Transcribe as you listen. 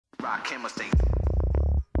Rock chemistry.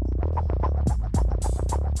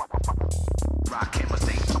 Rock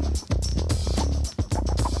chemistry.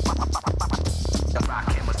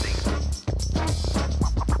 Rock chemistry.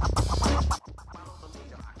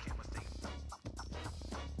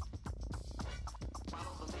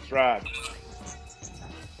 That's right.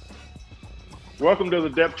 Welcome to the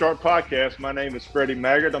Depth Chart Podcast. My name is Freddie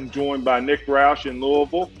Maggard. I'm joined by Nick Roush in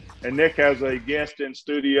Louisville, and Nick has a guest in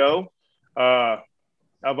studio.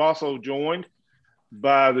 I've also joined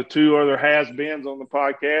by the two other has-beens on the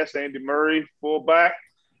podcast, Andy Murray, fullback,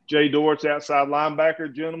 Jay Dortz, outside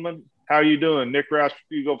linebacker. Gentlemen, how are you doing? Nick Roush,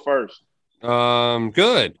 you go first.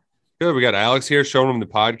 Good. We got Alex here showing him the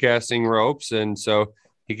podcasting ropes, and so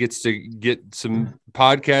he gets to get some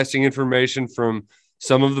podcasting information from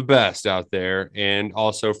some of the best out there, and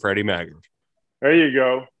also Freddie Maggard. There you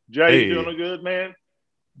go. Jay, Hey. you feeling good, man?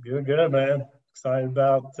 Good, man. Excited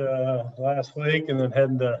about last week, and then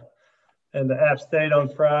heading to App State on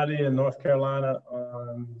Friday and North Carolina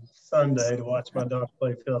on Sunday to watch my dogs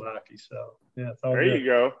play field hockey. So, yeah, it's all There good. you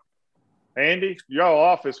go. Andy, y'all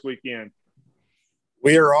off this weekend.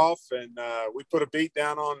 We are off, and we put a beat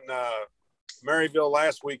down on Maryville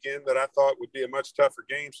last weekend that I thought would be a much tougher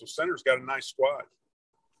game. So Center's got a nice squad.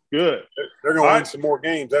 Good. They're going to win some more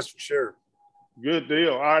games, that's for sure. Good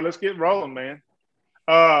deal. All right, let's get rolling, man.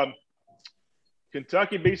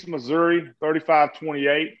 Kentucky beats Missouri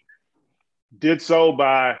 35-28. Did so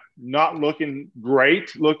by not looking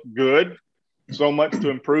great, looked good. So much to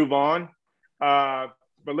improve on. But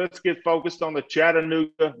let's get focused on the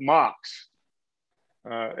Chattanooga Mocs.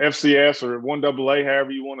 FCS or 1AA,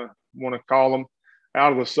 however you want to call them,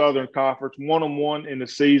 out of the Southern Conference. 1-1 in the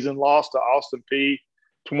season, lost to Austin Peay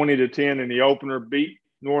 20-10 in the opener, beat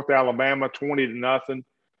North Alabama 20-0.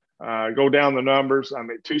 Go down the numbers. I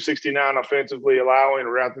mean, 269 offensively, allowing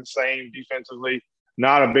around the same defensively.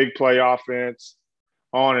 Not a big play offense,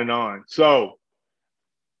 on and on. So,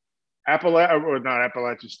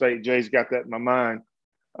 Appalachian State. Jay's got that in my mind.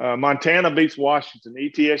 Montana beats Washington.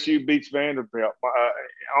 ETSU beats Vanderbilt.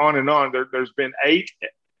 On and on. There's been 8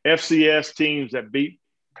 FCS teams that beat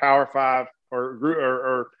Power 5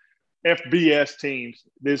 or FBS teams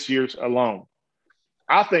this year's alone.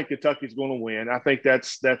 I think Kentucky's going to win. I think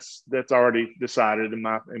that's already decided in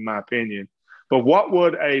my opinion. But what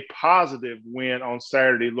would a positive win on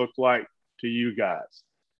Saturday look like to you guys?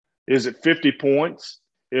 Is it 50 points?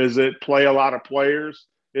 Is it play a lot of players?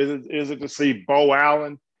 Is it to see Bo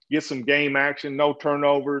Allen get some game action, no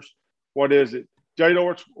turnovers? What is it? Jay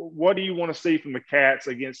Dortz, what do you want to see from the Cats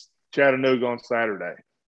against Chattanooga on Saturday?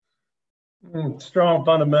 Strong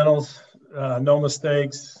fundamentals, no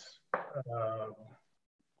mistakes.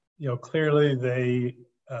 Clearly they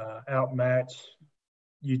outmatch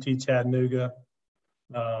UT Chattanooga.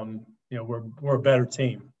 We're a better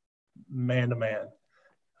team, man to man.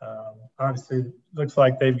 Obviously, looks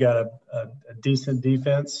like they've got a decent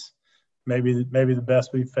defense, maybe the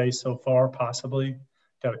best we've faced so far, possibly.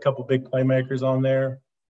 Got a couple big playmakers on there.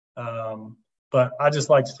 But I just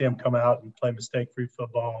like to see them come out and play mistake-free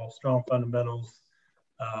football, strong fundamentals,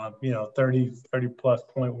 30-plus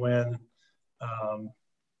point win.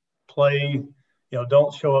 Play,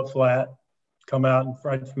 don't show up flat. Come out and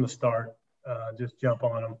right from the start, just jump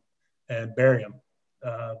on them and bury them.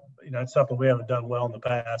 It's something we haven't done well in the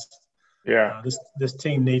past. Yeah. This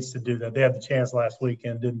team needs to do that. They had the chance last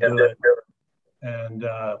weekend, didn't do it. And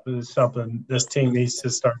it's something this team needs to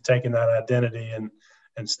start taking that identity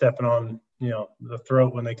and stepping on, the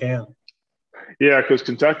throat when they can. Yeah, because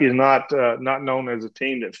Kentucky is not known as a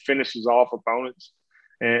team that finishes off opponents.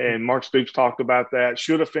 And Mark Stoops talked about that.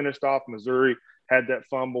 Should have finished off. Missouri had that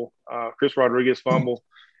fumble, Chris Rodriguez fumble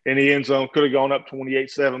in the end zone. Could have gone up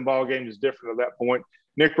 28-7. Ball game is different at that point.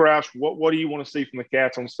 Nick Roush, what do you want to see from the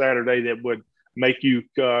Cats on Saturday that would make you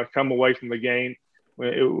come away from the game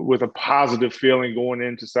with a positive feeling going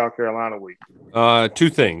into South Carolina week? 2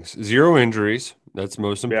 things. 0 injuries. That's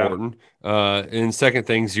most important. Yeah. And second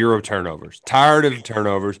thing, 0 turnovers. Tired of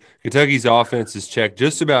turnovers. Kentucky's offense has checked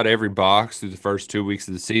just about every box through the first 2 weeks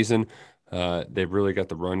of the season. They've really got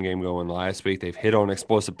the run game going last week. They've hit on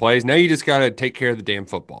explosive plays. Now you just got to take care of the damn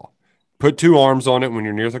football. Put 2 arms on it when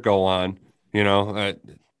you're near the goal line.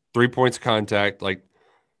 3 points of contact. Like,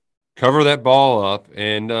 cover that ball up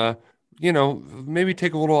and maybe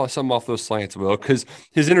take a little something off those slants, Will, because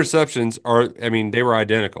his interceptions they were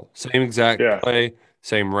identical. Same exact play,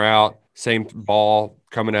 same route, same ball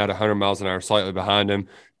coming out 100 miles an hour, slightly behind him.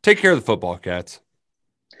 Take care of the football, Cats.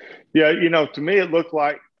 Yeah, to me it looked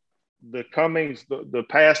like the Cummings, the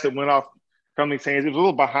pass that went off Cummings' hands, it was a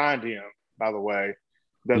little behind him, by the way,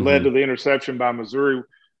 that led to the interception by Missouri.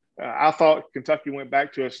 I thought Kentucky went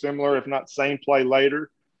back to a similar, if not same play later.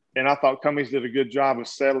 And I thought Cummings did a good job of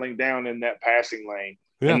settling down in that passing lane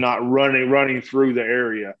and not running through the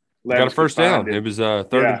area. Got a first down. It was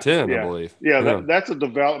 3rd and 10, I believe. Yeah, that's a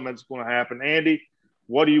development that's going to happen. Andy,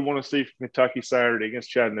 what do you want to see from Kentucky Saturday against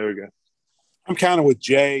Chattanooga? I'm kind of with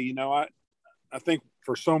Jay. You know, I think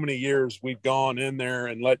for so many years we've gone in there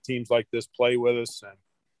and let teams like this play with us, and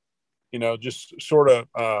you know, just sort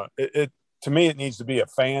of it to me, it needs to be a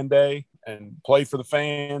fan day and play for the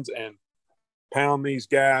fans and pound these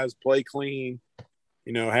guys, play clean,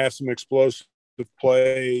 you know, have some explosive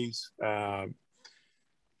plays,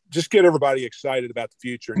 just get everybody excited about the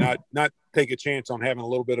future, not take a chance on having a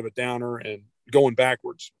little bit of a downer and going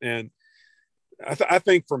backwards. And I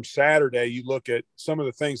think from Saturday, you look at some of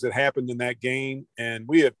the things that happened in that game, and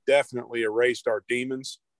we have definitely erased our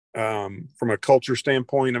demons from a culture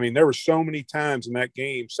standpoint. I mean, there were so many times in that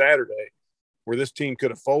game Saturday where this team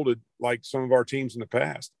could have folded like some of our teams in the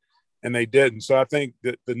past, and they didn't. So I think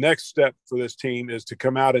that the next step for this team is to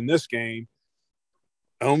come out in this game,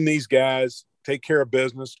 own these guys, take care of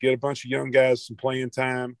business, get a bunch of young guys some playing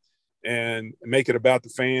time, and make it about the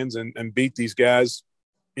fans and beat these guys,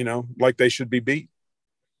 you know, like they should be beat.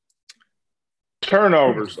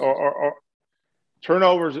 Turnovers or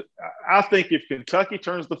turnovers. I think if Kentucky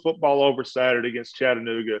turns the football over Saturday against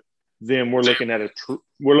Chattanooga, then we're looking at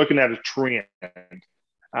a trend.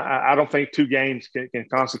 I don't think 2 games can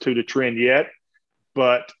constitute a trend yet,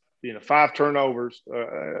 but you know, 5 turnovers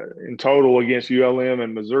in total against ULM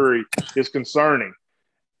and Missouri is concerning.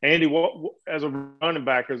 Andy, what as a running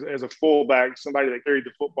back, as a fullback, somebody that carried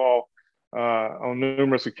the football on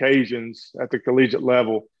numerous occasions at the collegiate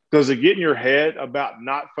level, does it get in your head about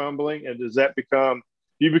not fumbling, and does that become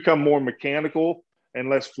more mechanical and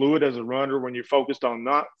less fluid as a runner when you're focused on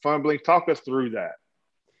not fumbling? Talk us through that.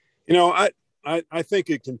 You know, I think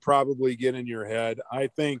it can probably get in your head. I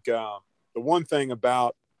think the one thing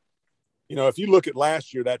about, you know, if you look at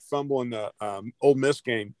last year, that fumble in the Ole Miss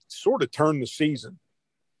game sort of turned the season.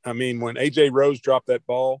 I mean, when A.J. Rose dropped that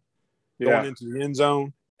ball going into the end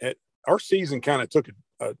zone, our season kind of took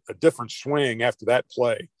a different swing after that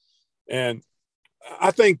play. And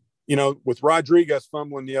I think, you know, with Rodriguez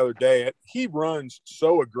fumbling the other day, he runs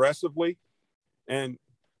so aggressively, and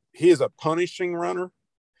he is a punishing runner.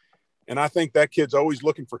 And I think that kid's always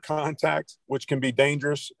looking for contact, which can be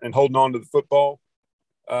dangerous, and holding on to the football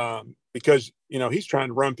because, you know, he's trying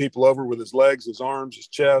to run people over with his legs, his arms, his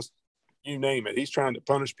chest, you name it. He's trying to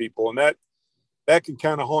punish people. And that can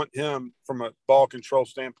kind of haunt him from a ball control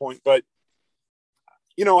standpoint. But,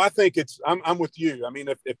 you know, I think I'm with you. I mean,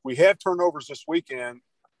 if we have turnovers this weekend,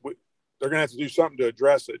 they're going to have to do something to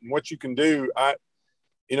address it. And what you can do,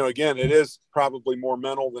 you know, again, it is probably more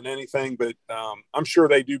mental than anything, but I'm sure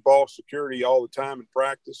they do ball security all the time in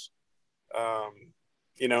practice.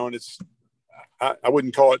 You know, and I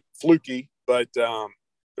wouldn't call it fluky, but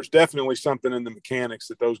there's definitely something in the mechanics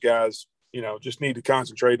that those guys, you know, just need to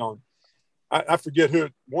concentrate on. I forget who,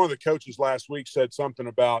 one of the coaches last week said something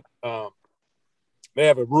about they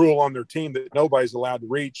have a rule on their team that nobody's allowed to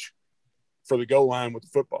reach for the goal line with the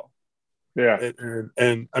football. Yeah.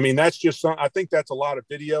 And I mean, that's just I think that's a lot of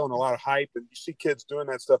video and a lot of hype, and you see kids doing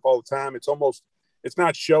that stuff all the time. It's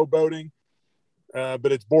not showboating,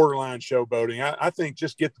 but it's borderline showboating. I think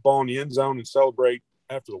just get the ball in the end zone and celebrate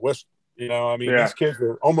after the whistle. You know, I mean, these kids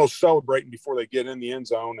are almost celebrating before they get in the end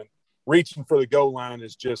zone, and reaching for the goal line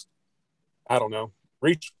is just, I don't know,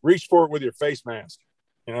 reach for it with your face mask.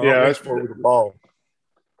 You know, reach for it with the ball.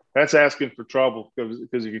 That's asking for trouble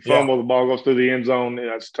because if you fumble, the ball goes through the end zone,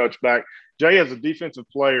 that's a touchback. Jay, as a defensive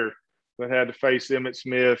player that had to face Emmitt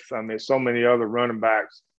Smith, I mean, so many other running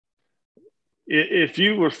backs, if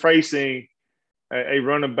you were facing a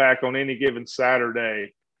running back on any given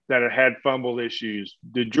Saturday that had fumble issues,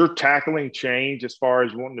 did your tackling change as far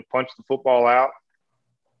as wanting to punch the football out?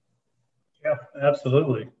 Yeah,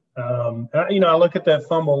 absolutely. You know, I look at that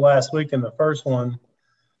fumble last week in the first one,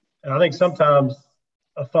 and I think sometimes –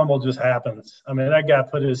 a fumble just happens. I mean, that guy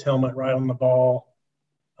put his helmet right on the ball.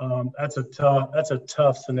 That's a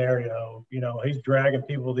tough scenario. You know, he's dragging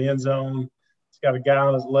people to the end zone. He's got a guy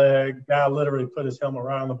on his leg. Guy literally put his helmet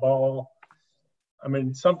right on the ball. I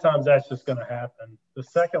mean, sometimes that's just going to happen. The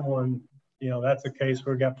second one, you know, that's a case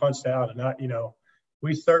where it got punched out, and you know,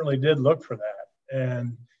 we certainly did look for that.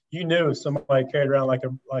 And you knew if somebody carried around like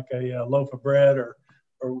a loaf of bread or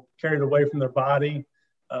carried away from their body,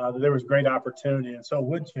 there was great opportunity, and so it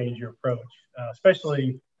would change your approach,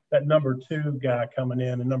 especially that number 2 guy coming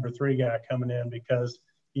in and number 3 guy coming in, because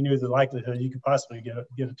you knew the likelihood you could possibly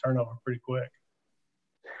get a turnover pretty quick.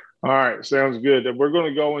 All right, sounds good. And we're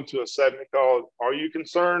going to go into a segment called "Are You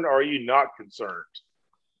Concerned? Or Are You Not Concerned?"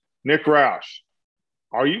 Nick Roush,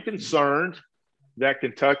 are you concerned that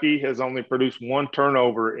Kentucky has only produced one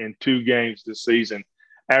turnover in 2 games this season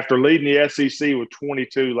after leading the SEC with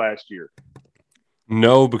 22 last year?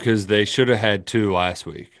 No, because they should have had 2 last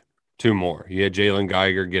week. 2 more. You had Jalen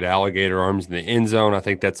Geiger get alligator arms in the end zone. I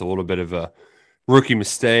think that's a little bit of a rookie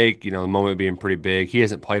mistake, the moment being pretty big. He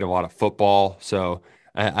hasn't played a lot of football, so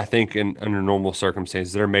I think under normal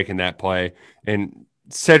circumstances they're making that play. And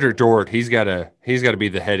Cedric Dort, he's got to be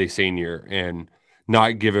the heady senior and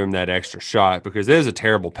not give him that extra shot because it was a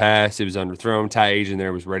terrible pass. It was underthrown. Ty Agent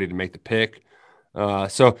there was ready to make the pick. And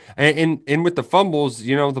with the fumbles,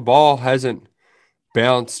 the ball hasn't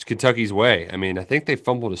bounced Kentucky's way. I mean, I think they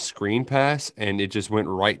fumbled a screen pass and it just went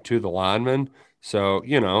right to the lineman. So,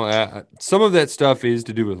 some of that stuff is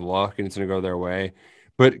to do with luck and it's going to go their way.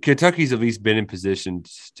 But Kentucky's at least been in position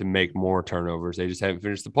to make more turnovers. They just haven't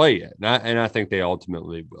finished the play yet. And I think they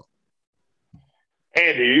ultimately will.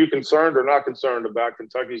 Andy, are you concerned or not concerned about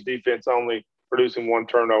Kentucky's defense only producing 1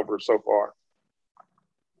 turnover so far?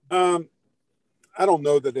 I don't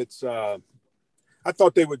know that it's I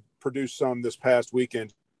thought they would produce some this past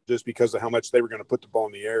weekend just because of how much they were going to put the ball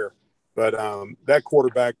in the air. But that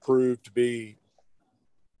quarterback proved to be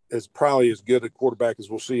probably as good a quarterback as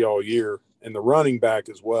we'll see all year, and the running back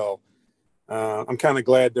as well. I'm kind of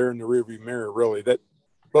glad they're in the rearview mirror, really, that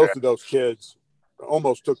both of those kids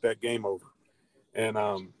almost took that game over. And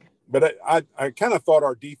but I kind of thought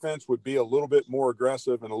our defense would be a little bit more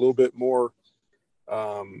aggressive and a little bit more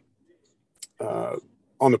on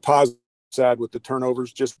the positive side with the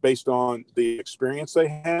turnovers, just based on the experience they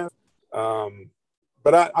have.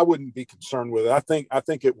 But I wouldn't be concerned with it. I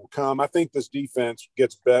think it will come. I think this defense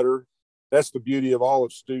gets better. That's the beauty of all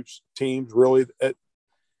of Stoops' teams, really.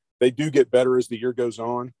 They do get better as the year goes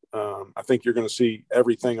on. I think you're going to see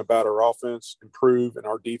everything about our offense improve, and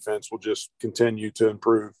our defense will just continue to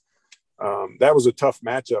improve. That was a tough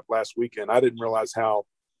matchup last weekend. I didn't realize how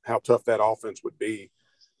tough that offense would be.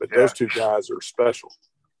 But those 2 guys are special,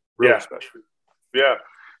 really special. Yeah.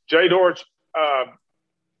 Jay Dortch,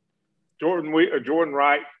 Jordan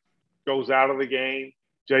Wright goes out of the game.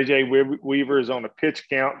 J.J. Weaver is on a pitch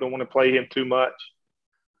count. Don't want to play him too much.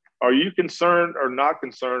 Are you concerned or not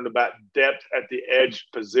concerned about depth at the edge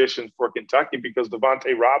position for Kentucky? Because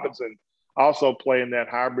Devontae Robinson also playing that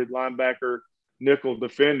hybrid linebacker nickel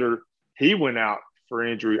defender, he went out for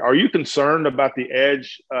injury. Are you concerned about the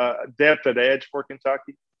edge depth at edge for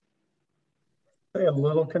Kentucky? A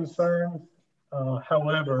little concerned.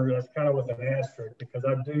 However, that's kind of with an asterisk because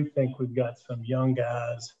I do think we've got some young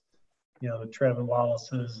guys, the Trevin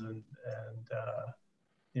Wallaces and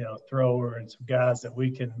Thrower and some guys that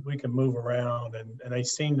we can move around and they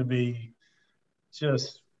seem to be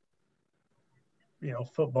just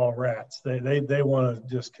football rats. They want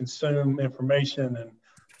to just consume information and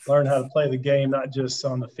learn how to play the game, not just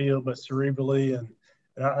on the field but cerebrally, and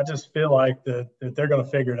I just feel like that they're going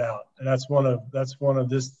to figure it out. And that's one of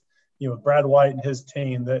this, Brad White and his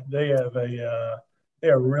team, that they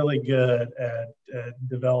are really good at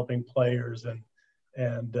developing players.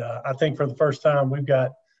 And I think for the first time, we've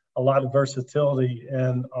got a lot of versatility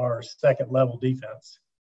in our second level defense.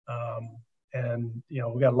 And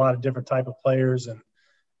we've got a lot of different type of players and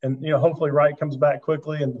hopefully Wright comes back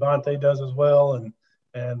quickly and Devontae does as well.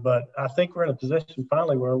 But I think we're in a position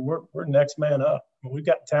finally where we're next man up. We've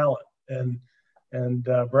got talent, and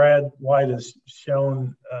Brad White has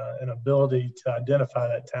shown an ability to identify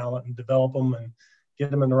that talent and develop them and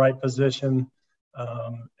get them in the right position.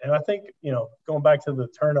 And I think, going back to the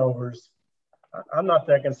turnovers, I'm not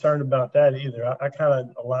that concerned about that either. I kind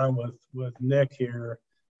of align with Nick here.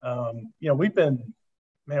 We've been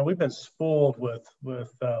spoiled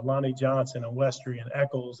with Lonnie Johnson and Westry and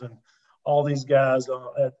Eccles and all these guys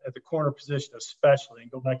at the corner position, especially,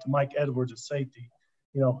 and go back to Mike Edwards at safety.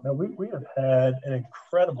 We have had an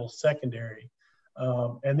incredible secondary.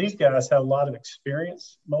 And these guys have a lot of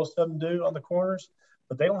experience. Most of them do on the corners,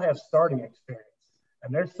 but they don't have starting experience.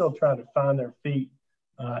 And they're still trying to find their feet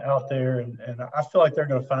out there. And I feel like they're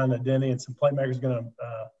going to find a Denny and some playmakers are going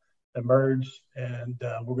to emerge, and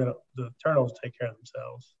the turnovers take care of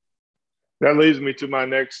themselves. That leads me to my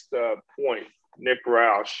next point, Nick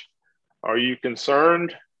Roush. Are you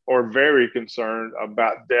concerned or very concerned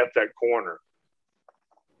about depth at corner?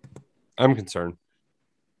 I'm concerned.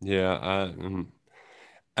 Yeah,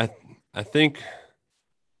 I think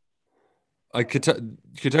like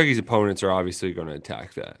Kentucky's opponents are obviously going to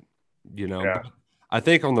attack that. Yeah. I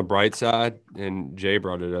think on the bright side, and Jay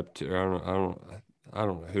brought it up too. I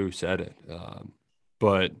don't know who said it,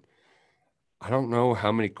 but I don't know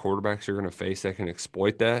how many quarterbacks you're going to face that can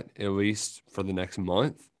exploit that, at least for the next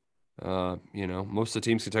month. Most of the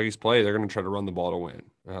teams Kentucky's play, they're going to try to run the ball to win.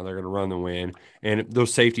 They're going to run the win. And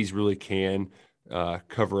those safeties really can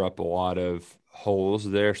cover up a lot of holes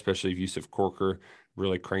there, especially if Yusuf Corker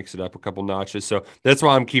really cranks it up a couple notches. So that's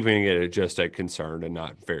why I'm keeping it at just a concerned and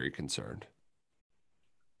not very concerned.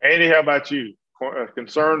 Andy, how about you?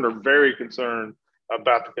 Concerned or very concerned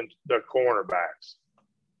about the cornerbacks?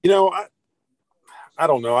 I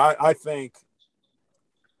don't know. I think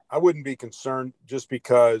I wouldn't be concerned just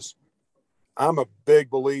because I'm a big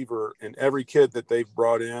believer in every kid that they've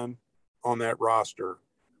brought in on that roster.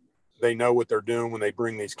 They know what they're doing when they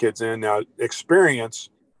bring these kids in. Now, experience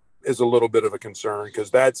is a little bit of a concern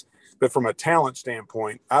but from a talent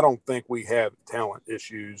standpoint, I don't think we have talent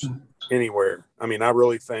issues anywhere. I mean, I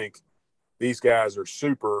really think these guys are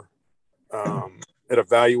super at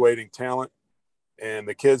evaluating talent, and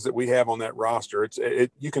the kids that we have on that roster,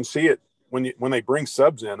 you can see it when they bring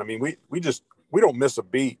subs in. I mean, we don't miss a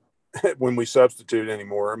beat when we substitute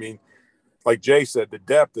anymore. I mean, like Jay said, the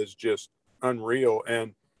depth is just unreal,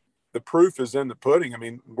 and the proof is in the pudding. I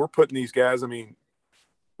mean, we're putting these guys. I mean,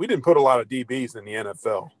 we didn't put a lot of DBs in the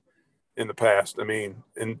NFL in the past. I mean,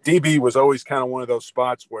 and DB was always kind of one of those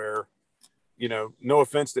spots where, no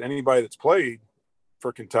offense to anybody that's played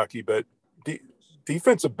for Kentucky, but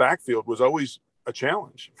defensive backfield was always a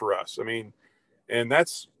challenge for us. I mean, and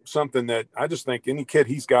that's something that I just think any kid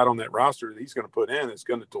he's got on that roster that he's going to put in is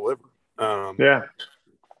going to deliver.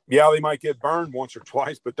 Yeah, they might get burned once or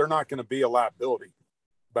twice, but they're not going to be a liability.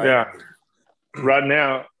 Right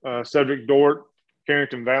now, Cedric Dort,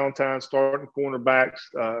 Carrington Valentine starting cornerbacks.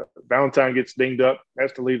 Valentine gets dinged up,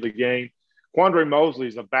 has to leave the game. Quandre Mosley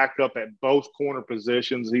is a backup at both corner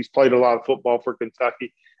positions. He's played a lot of football for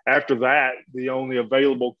Kentucky. After that, the only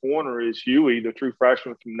available corner is Huey, the true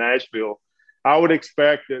freshman from Nashville. I would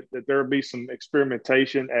expect that there will be some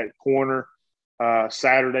experimentation at corner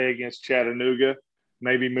Saturday against Chattanooga.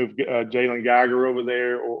 Maybe move Jalen Geiger over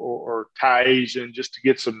there or Ty Asian just to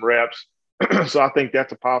get some reps. So I think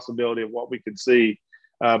that's a possibility of what we could see.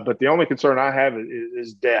 But the only concern I have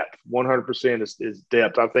is depth. 100% is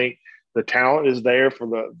depth. I think the talent is there for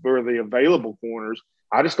the available corners.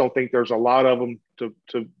 I just don't think there's a lot of them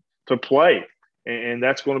to play, and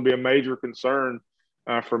that's going to be a major concern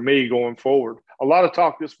for me going forward. A lot of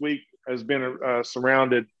talk this week has been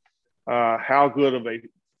surrounded how good of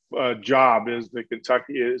a job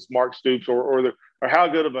is Mark Stoops or how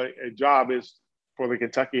good of a job is for the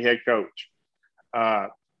Kentucky head coach.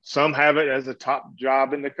 Some have it as a top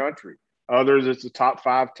job in the country. Others, it's a top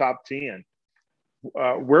 5, top 10.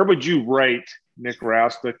 Where would you rate, Nick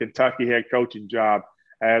Rouse, the Kentucky head coaching job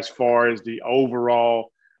as far as the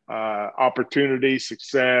overall opportunity,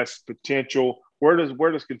 success, potential? Where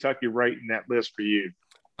does Kentucky rate in that list for you?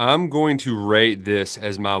 I'm going to rate this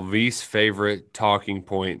as my least favorite talking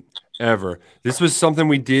point ever. This was something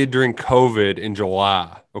we did during COVID in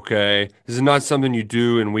July, okay? This is not something you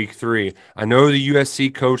do in week 3. I know the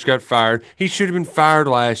USC coach got fired. He should have been fired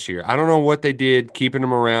last year. I don't know what they did, keeping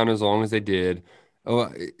him around as long as they did.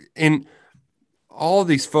 And all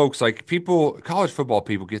these folks, like college football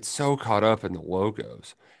people get so caught up in the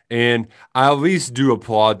logos. And I at least do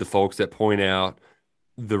applaud the folks that point out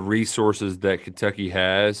the resources that Kentucky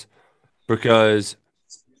has, because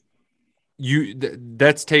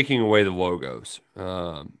that's taking away the logos.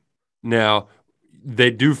 Now,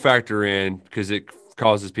 they do factor in because it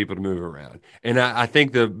causes people to move around. And I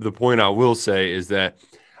think the point I will say is that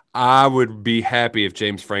I would be happy if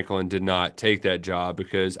James Franklin did not take that job,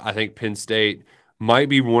 because I think Penn State might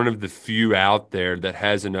be one of the few out there that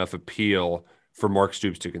has enough appeal for Mark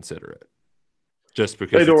Stoops to consider it. Just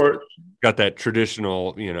because it's got that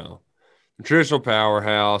traditional, traditional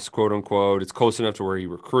powerhouse, quote unquote. It's close enough to where he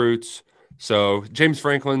recruits. So James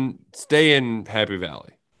Franklin, stay in Happy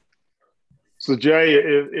Valley. So Jay,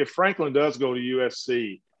 if Franklin does go to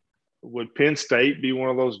USC, would Penn State be one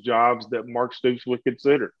of those jobs that Mark Stoops would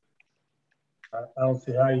consider? I don't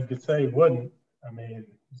see how you could say he wouldn't. I mean,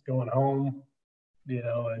 he's going home.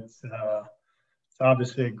 It's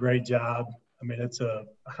obviously a great job. I mean, it's a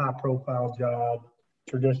high-profile job,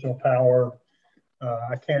 traditional power.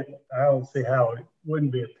 I don't see how it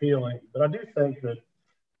wouldn't be appealing. But I do think that,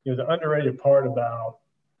 the underrated part about,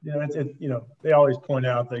 they always point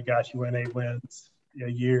out that, gosh, you win 8 wins a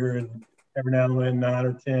year, and every now and then 9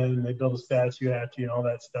 or 10, and they build a statue after you and all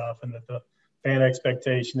that stuff, and that the fan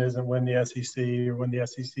expectation isn't win the SEC or win the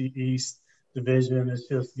SEC East division. It's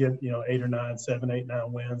just get, 8 or 9, 7, 8,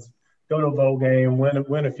 9 wins. Go to a bowl game,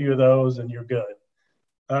 win a few of those, and you're good.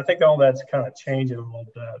 And I think all that's kind of changing a little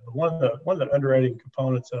bit. But one of the underrated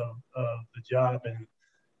components of the job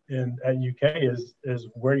at UK is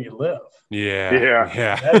where you live.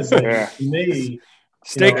 Yeah. That is Yeah. to me.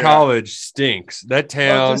 State College stinks. That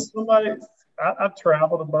town. Just I've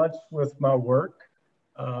traveled a bunch with my work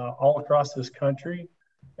all across this country,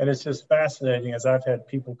 and it's just fascinating as I've had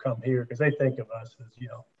people come here because they think of us as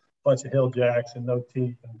a bunch of hill jacks and no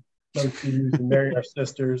teeth and no shoes and marry our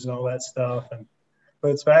sisters and all that stuff. But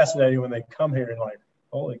it's fascinating when they come here and like,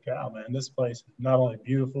 holy cow, man, this place is not only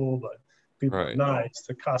beautiful but people are nice.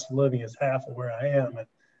 The cost of living is half of where I am, and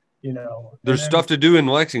there's stuff to do in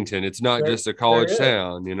Lexington. It's not just a college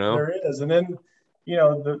town, There is, and then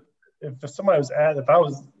if somebody was if I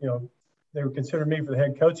was they would consider me for the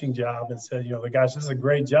head coaching job and said, guys, this is a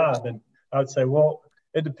great job, and I would say, well,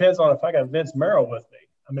 it depends on if I got Vince Merrill with me.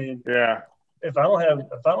 I mean, yeah. If I don't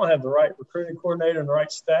have the right recruiting coordinator and the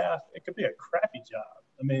right staff, it could be a crappy job.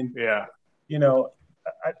 I mean, yeah.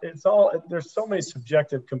 It's all there's so many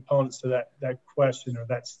subjective components to that question or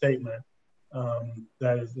that statement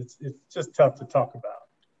that it's just tough to talk about.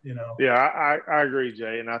 Yeah, I agree,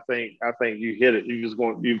 Jay, and I think you hit it.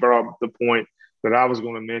 You brought up the point that I was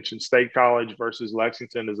going to mention. State College versus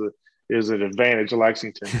Lexington is an advantage of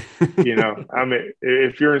Lexington. I mean,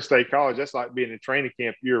 if you're in State College, that's like being in training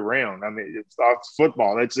camp year round. I mean, it's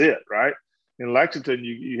football. That's it, right? In Lexington,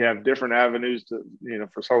 you have different avenues to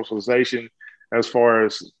for socialization, as far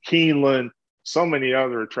as Keeneland, so many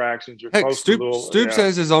other attractions. You're close to Stoops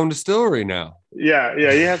has his own distillery now. Yeah,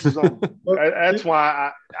 he has his own. That's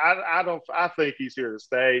why I think he's here to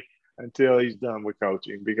stay until he's done with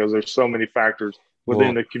coaching, because there's so many factors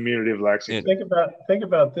within the community of Lexington. Think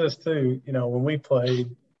about this too. When we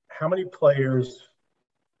played, how many players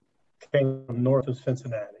came from north of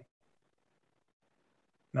Cincinnati?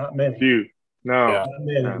 Not many. Few. No. Not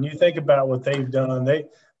many. And you think about what they've done.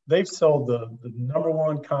 They've sold the number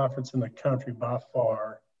one conference in the country by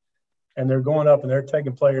far, and they're going up and they're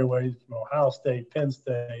taking player away from Ohio State, Penn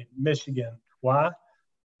State, Michigan. Why?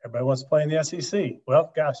 Everybody wants to play in the SEC.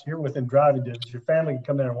 Well, gosh, you're within driving distance. Your family can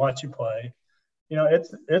come there and watch you play.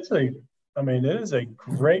 It is a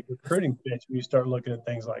great recruiting pitch when you start looking at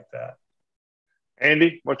things like that.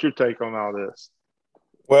 Andy, what's your take on all this?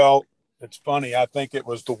 Well, it's funny. I think it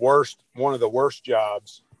was one of the worst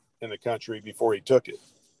jobs in the country before he took it.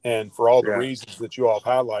 And for all the reasons that you all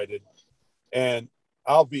have highlighted. And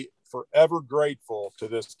I'll be forever grateful to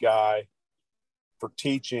this guy for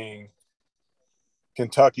teaching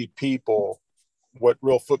Kentucky people what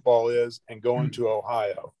real football is and going to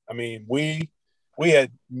Ohio. I mean, we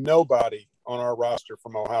had nobody on our roster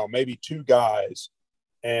from Ohio, maybe two guys.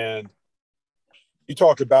 And you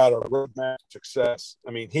talk about a roadmap success.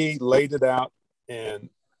 I mean, he laid it out, and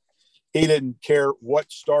he didn't care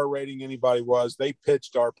what star rating anybody was. They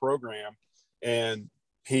pitched our program, and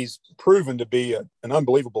he's proven to be an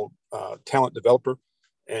unbelievable talent developer.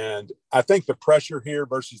 And I think the pressure here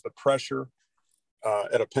versus the pressure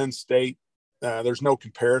at a Penn State, there's no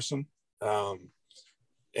comparison.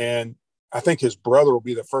 And I think his brother will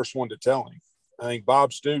be the first one to tell him. I think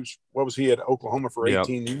Bob Stoops, what was he at Oklahoma for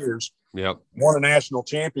 18 years? Yep. Won a national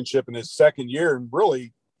championship in his second year and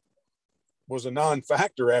really was a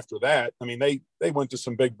non-factor after that. I mean, they went to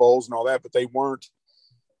some big bowls and all that, but they weren't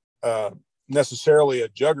necessarily a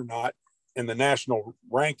juggernaut in the national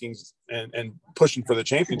rankings and pushing for the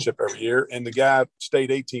championship every year. And the guy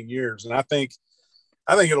stayed 18 years. And I think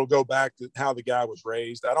it'll go back to how the guy was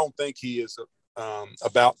raised. I don't think he is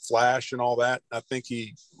about flash and all that. I think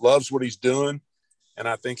he loves what he's doing. And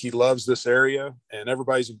I think he loves this area, and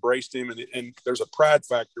everybody's embraced him. And there's a pride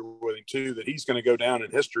factor with him too, that he's going to go down in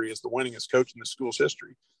history as the winningest coach in the school's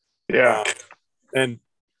history. Yeah. And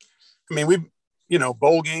I mean,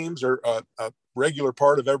 bowl games are a regular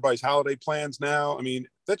part of everybody's holiday plans now. I mean,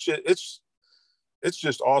 it's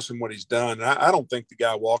just awesome what he's done. And I don't think the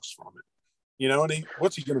guy walks from it, and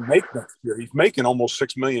what's he going to make next year? He's making almost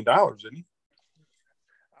 $6 million, isn't he?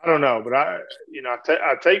 I don't know, but I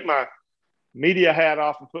take my media hat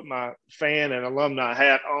off and put my fan and alumni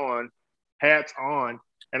hats on,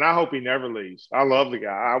 and I hope he never leaves. I love the guy.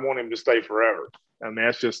 I want him to stay forever. I mean,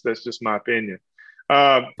 that's just my opinion.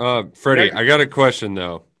 Freddie, I got a question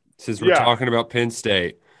though. Since we're talking about Penn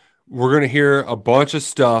State, we're going to hear a bunch of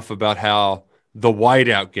stuff about how the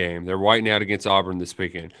whiteout game, they're whiting out against Auburn this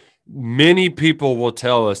weekend. Many people will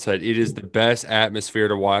tell us that it is the best atmosphere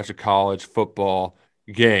to watch a college football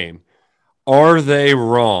game. Are they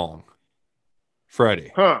wrong?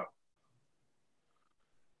 Freddie.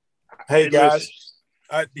 Hey guys,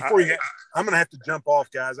 before I'm going to have to jump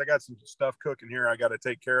off, guys. I got some stuff cooking here I got to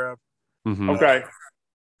take care of. Mm-hmm. Okay.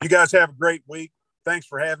 You guys have a great week. thanks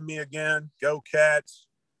for having me again. Go Cats.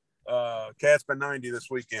 Cats by 90 this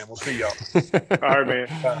weekend. We'll see y'all. All right, man.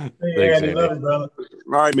 Hey, Thanks, Andy, love you, brother.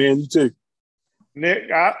 All right, man. You too.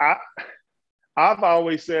 Nick, I've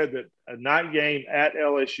always said that a night game at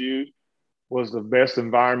LSU was the best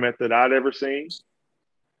environment that I'd ever seen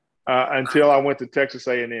until I went to Texas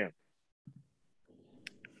A&M.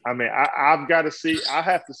 I mean, I've got to see – I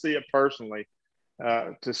have to see it personally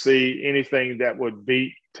to see anything that would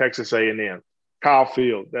beat Texas A&M. Kyle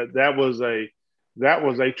Field, that was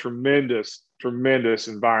a tremendous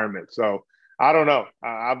environment. So I don't know.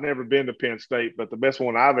 I've never been to Penn State, but the best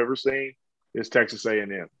one I've ever seen is Texas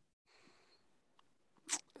A&M.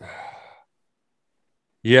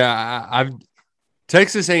 Yeah,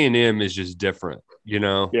 Texas A&M is just different, you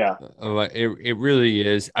know. Yeah, it really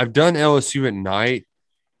is. I've done LSU at night,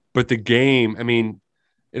 but the game, I mean,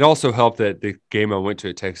 it also helped that the game I went to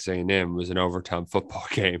at Texas A&M was an overtime football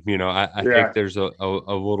game. You know, I think there's a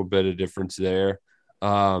little bit of difference there.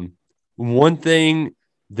 One thing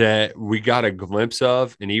that we got a glimpse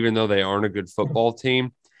of, and even though they aren't a good football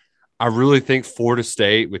team, I really think Florida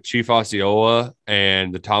State with Chief Osceola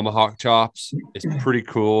and the tomahawk chops is pretty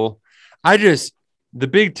cool. The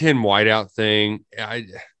Big Ten whiteout thing,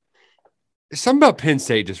 something about Penn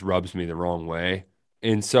State just rubs me the wrong way.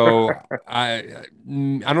 And so I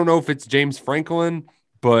don't know if it's James Franklin,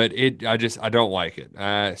 but I don't like it.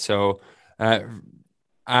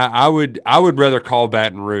 I would rather call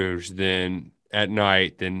Baton Rouge at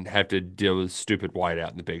night than have to deal with stupid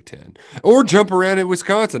whiteout in the Big Ten or jump around at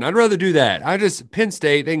Wisconsin. I'd rather do that. Penn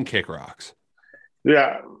State, they can kick rocks.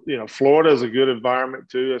 Yeah, you know, Florida is a good environment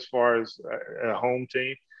too as far as a home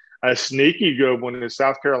team. A sneaky good one is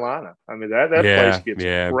South Carolina. I mean, that place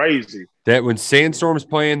gets crazy. That when Sandstorm's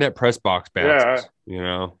playing, that press box bounces. Yeah, you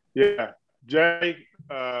know. Yeah, Jay,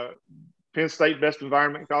 Penn State best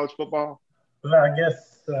environment in college football. Well, I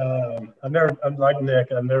guess I'm like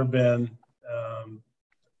Nick. I've never been.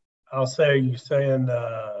 I'll say you're saying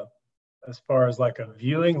as far as like a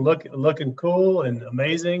viewing, looking cool and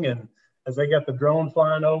amazing, and as they got the drone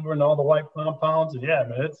flying over and all the white pom-poms, and yeah,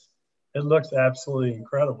 man, it looks absolutely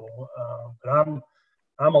incredible. But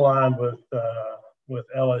I'm aligned with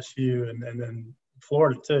LSU and then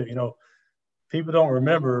Florida too. You know, people don't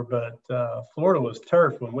remember, but Florida was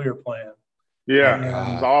turf when we were playing. Yeah, it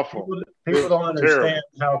was awful. People don't understand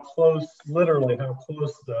how close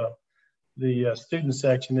the student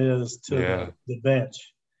section is to the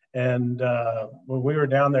bench. And when we were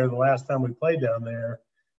down there the last time we played down there,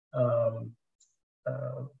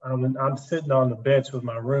 I'm sitting on the bench with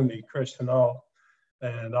my roomie, Christian Alt,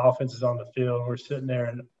 and the offense is on the field. And we're sitting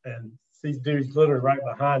there, and these dudes literally right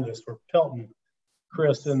behind us were pelting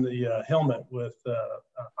Chris in the helmet with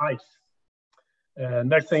ice. And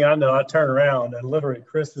next thing I know, I turn around, and literally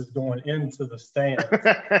Chris is going into the stands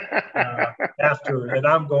and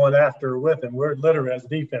I'm going after with him. We're literally, as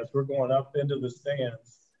defense, we're going up into the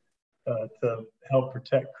stands to help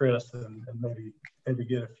protect Chris and maybe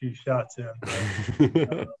get a few shots in.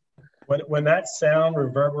 When that sound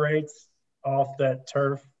reverberates off that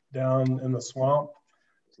turf down in the swamp,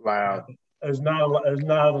 it's loud. There's not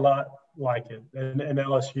a lot like it in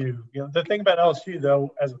LSU. You know, the thing about LSU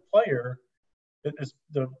though, as a player,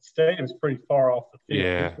 the stadium's pretty far off the field.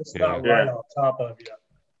 Yeah, it's not right on top of you.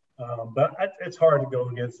 But it's hard to go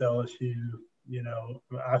against LSU. You know,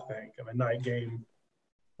 I think. I mean, night game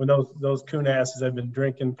when those coon asses have been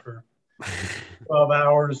drinking for 12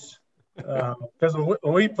 hours. Because when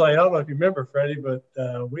we played, I don't know if you remember, Freddie, but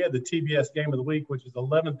we had the TBS game of the week, which is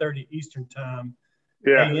 11:30 Eastern time,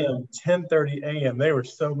 a.m., 10:30 a.m. They were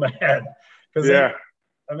so mad because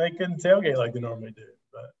they couldn't tailgate like they normally do.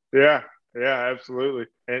 But yeah, absolutely,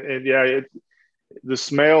 and the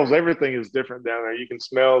smells, everything is different down there. You can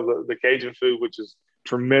smell the Cajun food, which is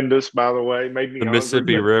tremendous, by the way. Maybe the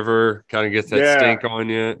Mississippi River kind of gets that stink on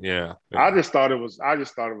you. Yeah. I just thought it was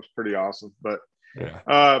pretty awesome. But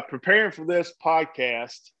preparing for this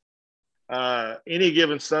podcast, Any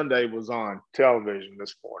Given Sunday was on television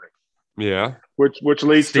this morning. Yeah. Which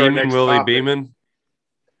leads to our next Willie topic. Beeman.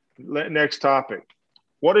 Next topic.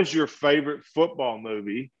 What is your favorite football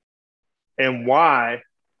movie, and why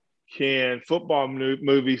can football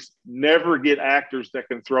movies never get actors that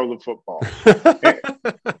can throw the football?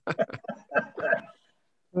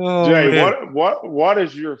 Jay, man. what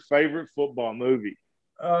is your favorite football movie?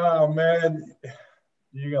 Oh man,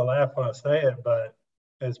 you're gonna laugh when I say it, but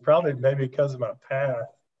it's probably maybe because of my path.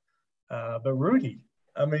 But Rudy,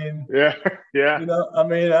 I mean, yeah. You know, I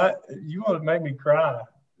mean, you want to make me cry.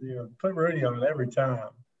 You know, put Rudy on it every time.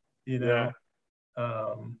 You know,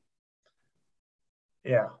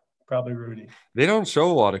 Probably Rudy. They don't show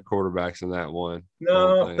a lot of quarterbacks in that one.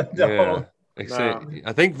 No, I they don't think. don't. Except, No.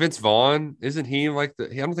 I think Vince Vaughn, isn't he like I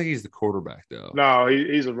don't think he's the quarterback though. No,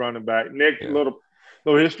 he's a running back. Nick, Yeah. little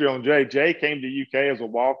history on Jay. Jay came to UK as a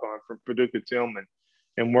walk-on from Paducah Tillman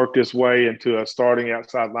and worked his way into a starting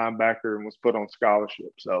outside linebacker and was put on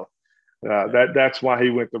scholarship. So that's why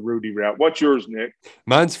he went the Rudy route. What's yours, Nick?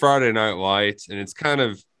 Mine's Friday Night Lights, and it's kind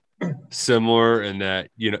of similar in that,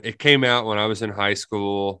 it came out when I was in high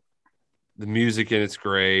school. The music in it's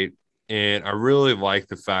great. And I really like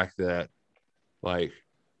the fact that, like,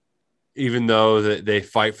 even though that they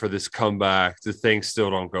fight for this comeback, the things still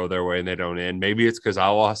don't go their way and they don't end. Maybe it's because I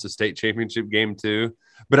lost a state championship game too.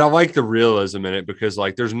 But I like the realism in it because,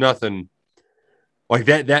 like, there's nothing like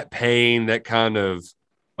that pain, that kind of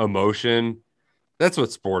emotion. That's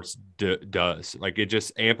what sports does. Like, it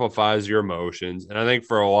just amplifies your emotions. And I think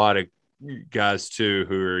for a lot of guys too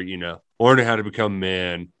who are, learning how to become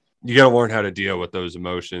men, you got to learn how to deal with those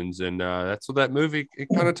emotions. And that's what that movie, it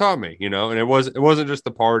kind of taught me, and it wasn't just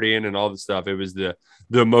the partying and all the stuff. It was the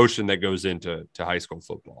emotion that goes into high school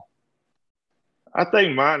football. I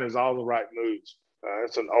think mine is All the Right Moves.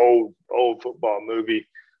 It's an old football movie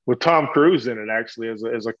with Tom Cruise in it, actually, as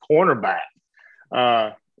a cornerback.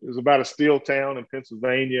 It was about a steel town in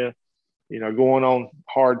Pennsylvania, going on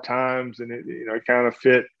hard times, and it kind of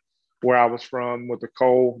fit where I was from with the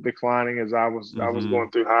coal declining as I was going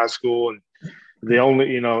through high school, and the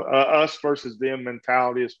only us versus them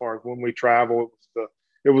mentality as far as when we travel,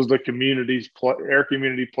 it was the communities, our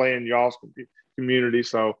community playing y'all's community.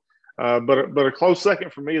 So, but a close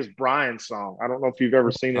second for me is Brian's song. I don't know if you've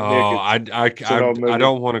ever seen it, Nick. I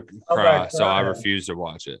don't want to cry, so I refuse to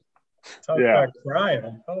watch it. Talk about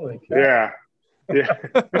crying. Holy cow. Yeah.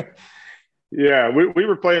 Yeah, we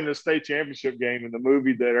were playing the state championship game, and the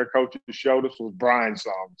movie that our coaches showed us was Brian's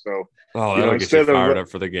song. So, that'll get you fired up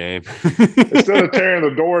for the game. Instead of tearing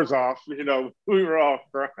the doors off, we were all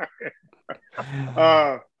crying.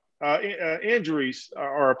 Injuries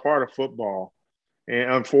are a part of football,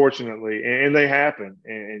 and unfortunately, and they happen.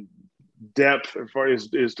 And depth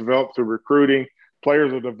is developed through recruiting.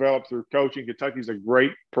 Players are developed through coaching. Kentucky's a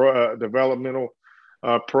great developmental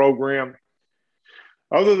program.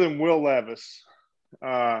 Other than Will Levis,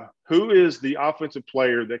 who is the offensive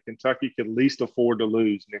player that Kentucky could least afford to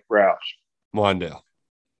lose, Nick Roush? Wandale.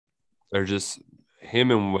 They're just –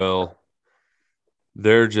 him and Will,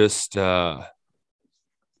 they're just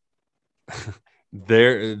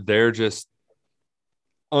they're just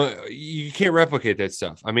you can't replicate that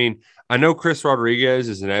stuff. I mean, I know Chris Rodriguez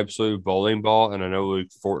is an absolute bowling ball, and I know Luke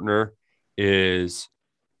Fortner is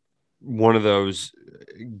one of those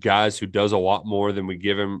guys who does a lot more than we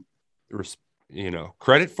give him,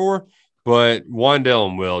 credit for. But Wandale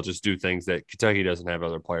and Will just do things that Kentucky doesn't have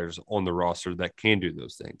other players on the roster that can do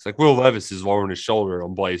those things. Like Will Levis is lowering his shoulder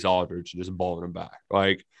on Blaze Aldridge and just bowling him back.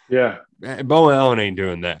 Like, yeah, Bo Allen ain't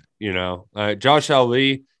doing that. Josh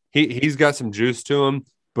Ali, he's got some juice to him,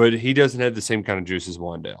 but he doesn't have the same kind of juice as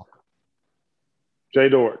Wandale. Jay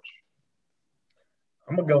Dortch.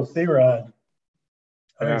 I'm gonna go C-Rod.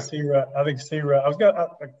 I think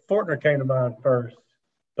C-Rod. Fortner came to mind first,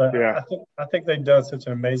 but I think they've done such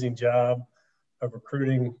an amazing job of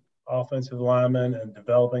recruiting offensive linemen and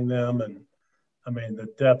developing them, and I mean the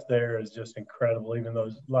depth there is just incredible. Even though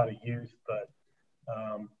there's a lot of youth, but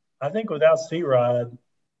I think without C-Rod,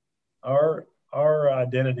 our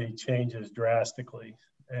identity changes drastically,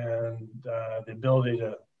 and the ability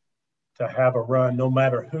to have a run, no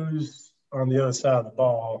matter who's on the other side of the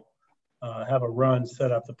ball. Have a run,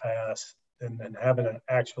 set up the pass, and then having an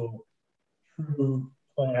actual true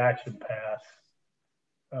play action pass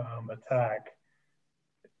attack.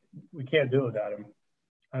 We can't do it without him.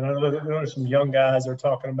 I know there's some young guys they're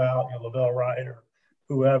talking about, Lavelle Wright or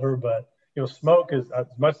whoever, but Smoke is, as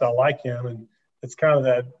much as I like him, and it's kind of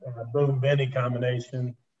that Boone Benny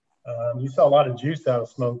combination. You saw a lot of juice out of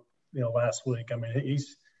Smoke, last week. I mean,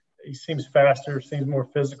 he seems faster, seems more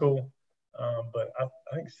physical. But I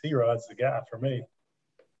think C-Rod's the guy for me.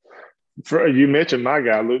 You mentioned my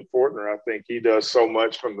guy, Luke Fortner. I think he does so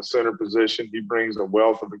much from the center position. He brings a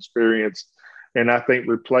wealth of experience. And I think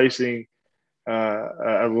replacing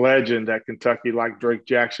a legend at Kentucky like Drake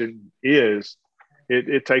Jackson is,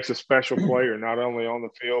 it takes a special player, not only on the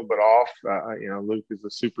field but off. Luke is a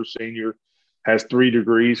super senior, has 3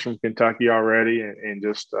 degrees from Kentucky already, and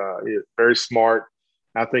just very smart.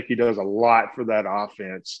 I think he does a lot for that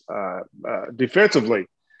offense. Defensively,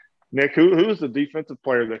 Nick, who's the defensive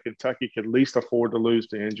player that Kentucky could least afford to lose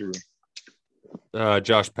to injury?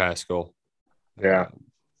 Josh Paschal. Yeah.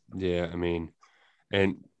 I mean,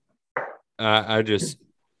 and I just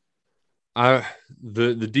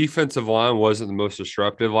The defensive line wasn't the most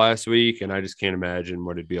disruptive last week, and I just can't imagine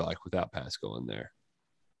what it'd be like without Pascal in there.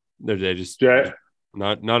 They just Jay.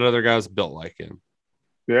 not other guys built like him.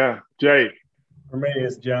 Yeah, Jay. For me,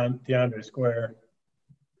 it's DeAndre Square.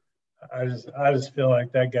 I just feel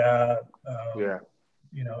like that guy.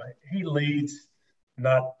 You know, he leads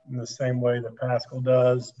not in the same way that Pascal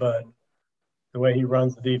does, but the way he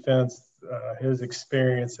runs the defense, his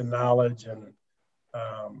experience and knowledge, and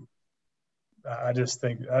I just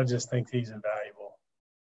think he's invaluable.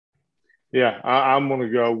 Yeah, I'm gonna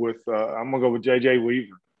go with JJ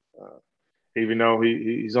Weaver, even though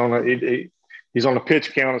he's on a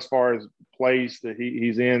pitch count as far as plays that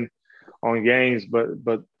he's in on games,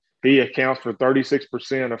 but he accounts for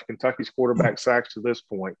 36% of Kentucky's quarterback sacks to this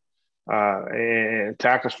point, and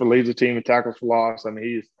tackles for leads the team and tackles for loss. I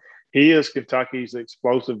mean, he is Kentucky's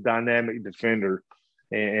explosive, dynamic defender,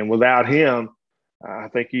 and without him, I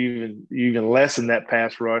think you even lessen that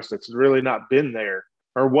pass rush that's really not been there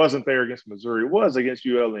or wasn't there against Missouri. It was against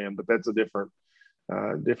ULM, but that's a different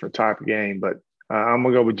type of game. But I'm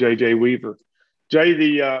gonna go with JJ Weaver. Jay,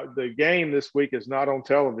 the game this week is not on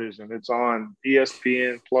television. It's on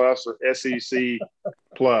ESPN Plus or SEC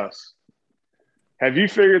Plus. Have you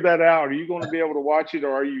figured that out? Are you going to be able to watch it,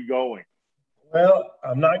 or are you going? Well,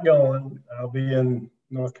 I'm not going. I'll be in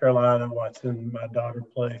North Carolina watching my daughter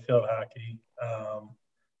play field hockey.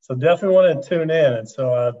 So definitely want to tune in. And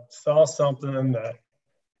so I saw something in the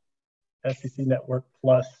SEC Network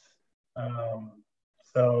Plus.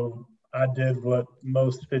 So I did what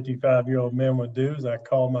most 55-year-old men would do is I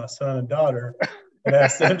called my son and daughter and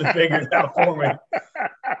asked them to figure it out for me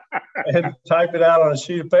and type it out on a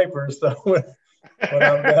sheet of paper. So when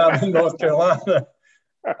I'm down in North Carolina,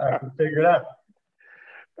 I can figure it out.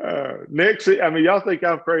 Nick, I mean, y'all think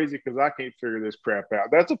I'm crazy because I can't figure this crap out.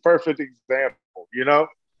 That's a perfect example, you know?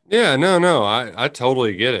 Yeah, no, I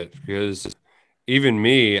totally get it because even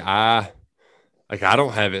me, I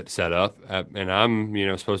don't have it set up, and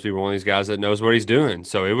I'm supposed to be one of these guys that knows what he's doing.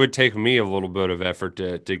 So it would take me a little bit of effort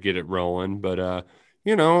to get it rolling. But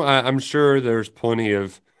I'm sure there's plenty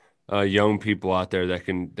of young people out there that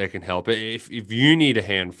can help. If you need a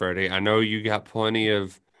hand, Freddie, I know you got plenty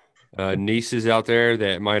of nieces out there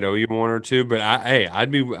that might owe you one or two. But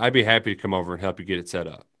I'd be happy to come over and help you get it set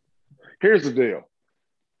up. Here's the deal.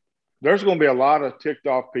 There's going to be a lot of ticked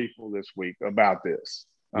off people this week about this.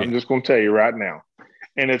 I'm just going to tell you right now.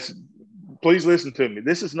 And please listen to me.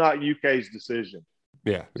 This is not UK's decision.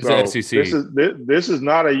 Yeah, it's SEC. This is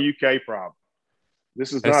not a UK problem.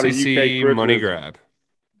 This is not SEC a UK money grab.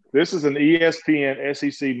 This is an ESPN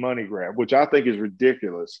SEC money grab, which I think is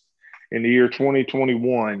ridiculous in the year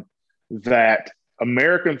 2021 that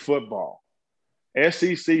American football,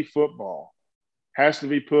 SEC football, has to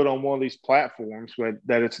be put on one of these platforms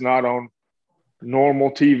that it's not on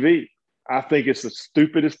normal TV. I think it's the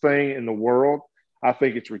stupidest thing in the world. I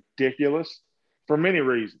think it's ridiculous for many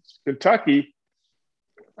reasons. Kentucky,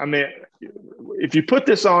 I mean, if you put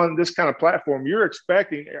this on this kind of platform, you're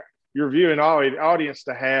expecting your viewing audience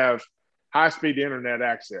to have high-speed internet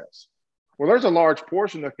access. Well, there's a large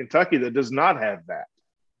portion of Kentucky that does not have that,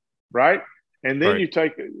 right? And then you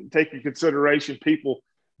take in consideration people,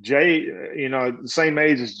 Jay, the same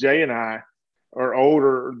age as Jay and I, or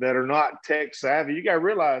older that are not tech savvy. You got to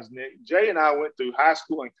realize, Nick, Jay and I went through high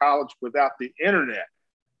school and college without the internet.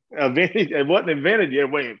 It wasn't invented yet.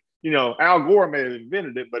 Al Gore may have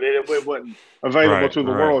invented it, but it wasn't available to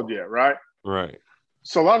the world yet, right? Right.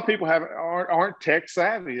 So a lot of people aren't tech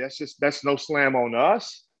savvy. That's no slam on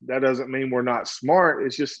us. That doesn't mean we're not smart.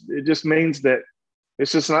 It just means that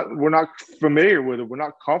we're not familiar with it. We're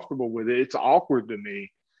not comfortable with it. It's awkward to me.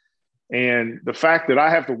 And the fact that I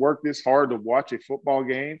have to work this hard to watch a football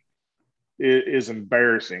game is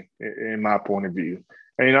embarrassing in my point of view.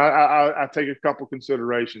 And I take a couple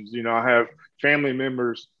considerations. I have family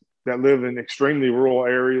members that live in extremely rural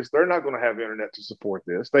areas. They're not going to have internet to support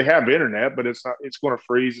this. They have internet, but it's going to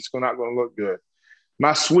freeze. It's not going to look good.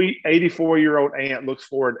 My sweet 84-year-old aunt looks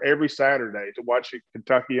forward every Saturday to watching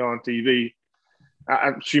Kentucky on TV.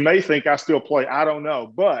 She may think I still play. I don't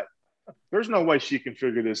know, but there's no way she can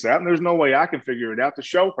figure this out, and there's no way I can figure it out to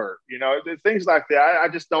show her. Things like that. I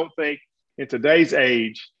just don't think in today's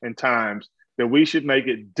age and times that we should make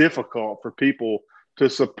it difficult for people to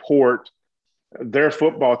support their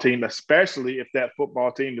football team, especially if that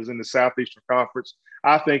football team is in the Southeastern Conference.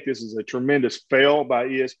 I think this is a tremendous fail by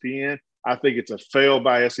ESPN. I think it's a fail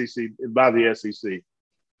by the SEC.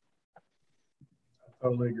 I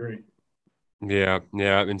totally agree. Yeah,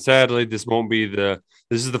 and sadly, this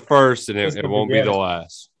is the first, and it won't be the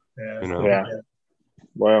last. Yeah. Yeah.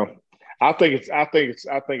 Well, I think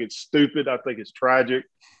it's stupid. I think it's tragic,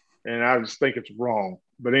 and I just think it's wrong.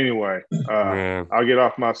 But anyway, Yeah. I'll get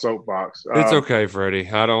off my soapbox. It's okay, Freddie.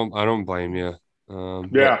 I don't blame you.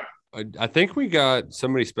 Yeah, I think we got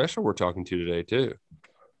somebody special we're talking to today too.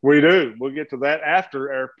 we do. We'll get to that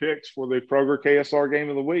after our picks for the Kroger KSR game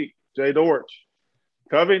of the week. Jay Dortch,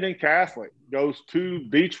 Covington Catholic goes to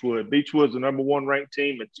Beechwood. Beechwood's the number 1 ranked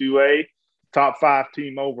team in 2A, top 5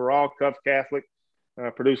 team overall. Cov Catholic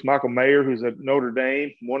produced Michael Mayer, who's at Notre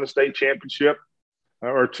Dame, won a state championship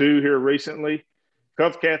or 2 here recently.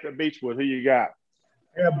 Cov Catholic Beechwood, who you got?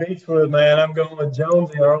 I got Beechwood, man. I'm going with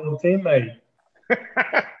Jonesy, our old teammate.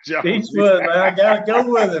 Beechwood, man. I got to go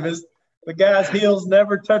with him. The guy's heels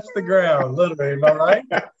never touch the ground, literally. Am I right?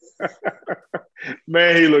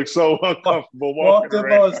 Man, he looks so uncomfortable Walked walking up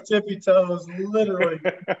around. on his tippy toes, literally.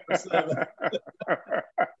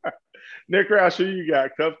 Nick Roush, who you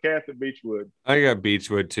got? Cov Catholic Beechwood. I got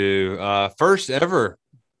Beechwood too. First ever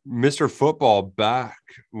Mr. Football back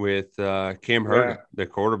with Cam Herga, the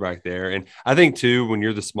quarterback there. And I think too, when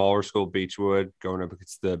you're the smaller school, Beechwood, going up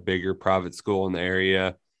against the bigger private school in the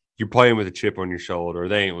area, you're playing with a chip on your shoulder.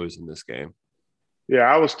 They ain't losing this game. Yeah,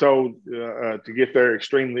 I was told to get there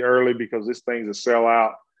extremely early because this thing's a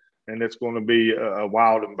sellout and it's going to be a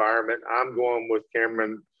wild environment. I'm going with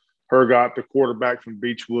Cameron Hergot, the quarterback from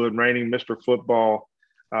Beechwood, reigning Mr. Football.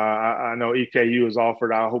 I know EKU has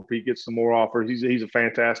offered. I hope he gets some more offers. He's a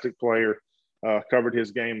fantastic player. Covered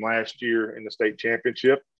his game last year in the state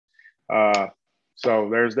championship. So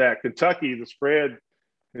there's that. Kentucky, the spread.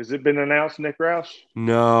 Has it been announced, Nick Roush?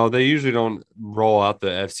 No, they usually don't roll out the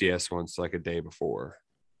FCS ones like a day before.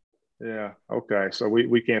 Yeah. Okay. So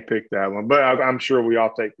we can't pick that one, but I'm sure we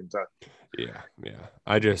all take Kentucky. Yeah.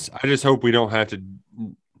 I just hope we don't have to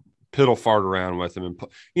piddle fart around with them.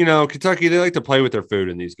 And Kentucky, they like to play with their food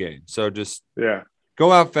in these games. So just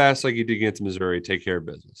go out fast like you did against Missouri. Take care of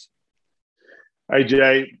business. Hey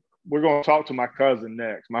Jay, we're going to talk to my cousin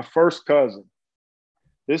next. My first cousin.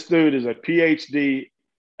 This dude is a PhD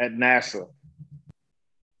at NASA.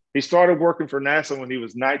 He started working for NASA when he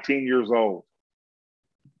was 19 years old.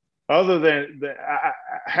 Other than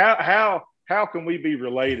how can we be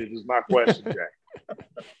related is my question, Jay.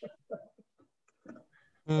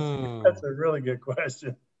 That's a really good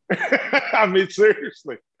question. I mean,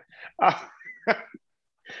 seriously.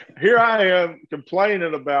 Here I am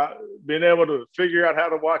complaining about being able to figure out how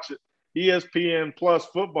to watch an ESPN Plus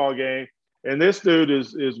football game, and this dude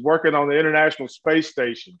is working on the International Space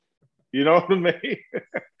Station. You know what I mean?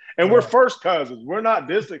 And we're first cousins. We're not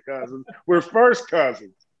distant cousins. We're first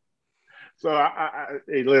cousins. So,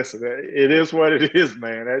 hey, listen, it is what it is,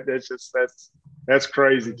 man. That's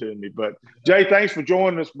crazy to me. But, Jay, thanks for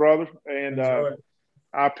joining us, brother. And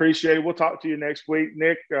I appreciate it. We'll talk to you next week.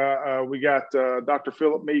 Nick, we got Dr.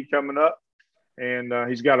 Philip Mead coming up, and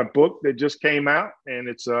he's got a book that just came out, and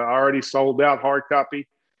it's already sold out, hard copy,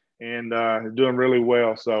 and doing really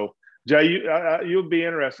well. So, Jay, you'll be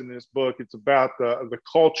interested in this book. It's about the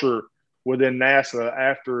culture within NASA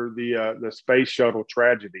after the space shuttle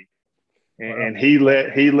tragedy. And he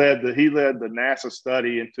led the NASA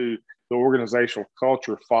study into the organizational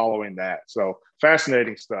culture following that. So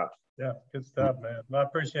fascinating stuff. Yeah, good stuff, man. I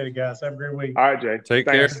appreciate it, guys. Have a great week. All right, Jay. Take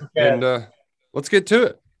Thanks. care. And let's get to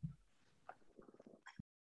it.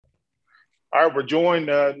 All right, we're joined,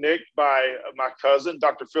 Nick, by my cousin,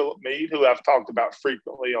 Dr. Philip Mead, who I've talked about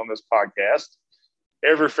frequently on this podcast.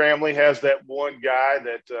 Every family has that one guy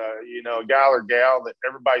that, a guy or gal that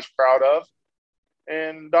everybody's proud of.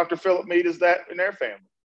 And Dr. Philip Mead is that in their family.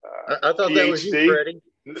 I thought PhD. That was you, Freddie.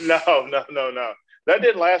 No. That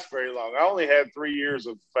didn't last very long. I only had 3 years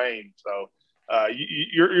of fame. So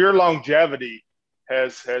your longevity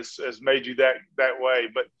has made you that way.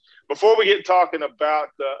 But before we get talking about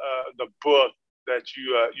the book that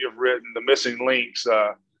you've written, The Missing Links,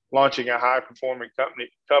 launching a high-performing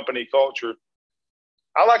company culture,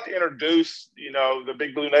 I like to introduce, the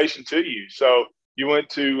Big Blue Nation to you. So you went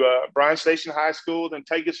to Bryan Station High School, then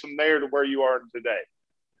take us from there to where you are today.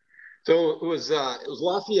 So it was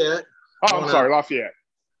Lafayette. Oh, I'm sorry, Lafayette.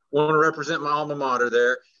 Want to represent my alma mater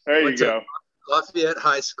there. There you go. Lafayette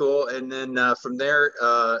High School, and then from there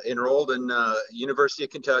enrolled in University of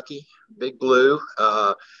Kentucky, Big Blue.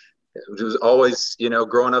 It was always,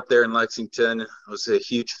 growing up there in Lexington, I was a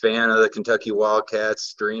huge fan of the Kentucky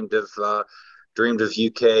Wildcats, dreamed of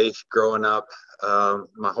UK growing up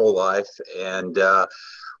my whole life. And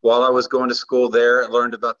while I was going to school there, I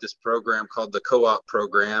learned about this program called the Co-op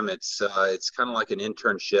program. It's kind of like an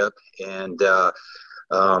internship. And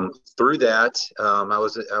Through that, I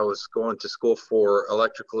was going to school for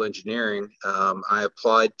electrical engineering. I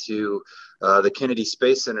applied to the Kennedy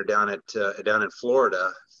Space Center down in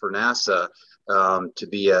Florida for NASA, to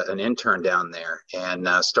be an intern down there, and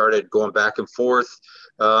started going back and forth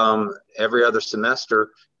every other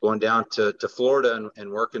semester, going down to Florida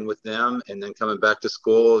and working with them, and then coming back to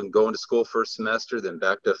school and going to school for a semester, then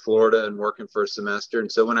back to Florida and working for a semester.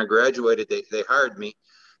 And so when I graduated, they hired me,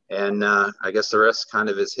 and I guess the rest kind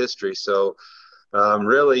of is history. So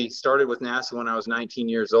really started with NASA when I was 19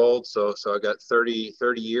 years old. So I got 30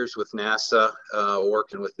 years with NASA,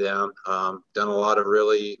 working with them. Done a lot of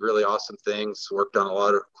really, really awesome things, worked on a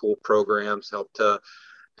lot of cool programs, helped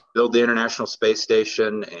build the International Space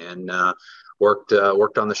Station, and worked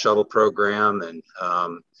on the shuttle program, and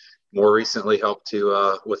more recently helped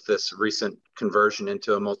with this recent conversion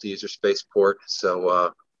into a multi-user spaceport.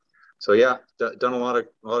 So yeah, done a lot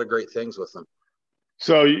of great things with them.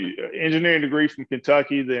 So engineering degree from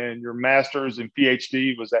Kentucky, then your master's and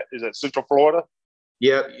PhD is that Central Florida?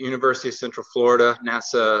 Yeah, University of Central Florida.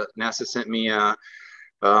 NASA sent me to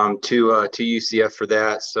UCF for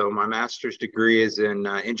that. So my master's degree is in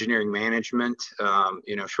engineering management.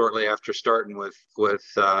 Shortly after starting with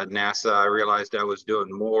NASA, I realized I was doing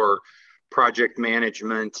more project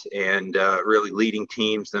management and really leading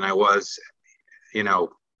teams than I was,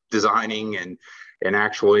 designing and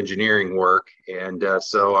actual engineering work. And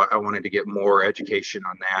so I wanted to get more education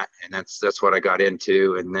on that. And that's what I got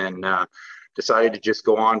into. And then decided to just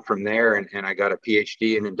go on from there. And I got a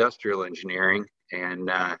PhD in industrial engineering.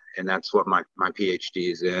 And that's what my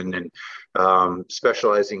PhD is in, and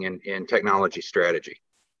specializing in technology strategy.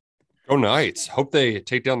 Go Knights. Hope they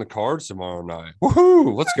take down the Cards tomorrow night.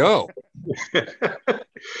 Woohoo! Let's go. Nick.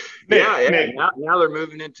 Now they're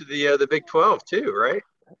moving into the Big 12 too, right?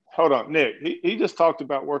 Hold on, Nick. He just talked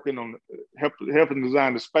about working on helping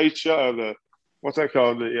design the space shuttle, what's that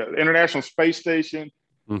called? The International Space Station,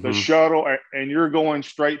 the shuttle, and you're going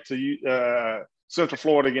straight to Central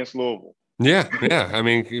Florida against Louisville. Yeah. I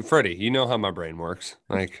mean, Freddie, you know how my brain works.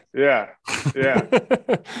 Like, yeah.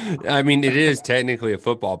 I mean, it is technically a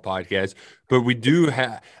football podcast, but we do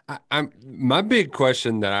have. My big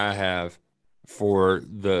question that I have for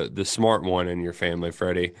the smart one in your family,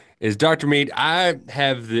 Freddie, is Dr. Mead. I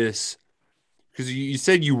have this because you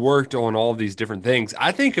said you worked on all these different things. When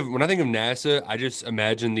I think of NASA, I just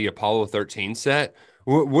imagine the Apollo 13 set.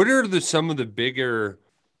 What are some of the bigger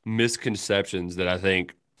misconceptions that I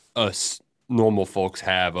think us normal folks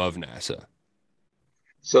have of NASA?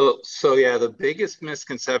 So yeah, the biggest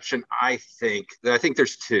misconception I think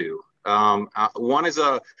there's two. One is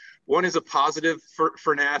a positive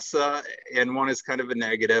for NASA, and one is kind of a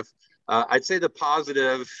negative. I'd say the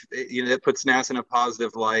positive, that puts NASA in a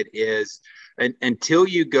positive light is, until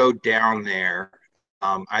you go down there,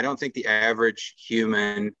 I don't think the average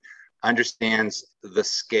human understands the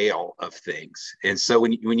scale of things. And so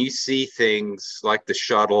when you see things like the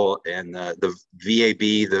shuttle and the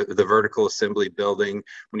VAB, the vertical assembly building,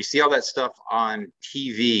 when you see all that stuff on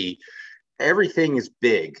TV, everything is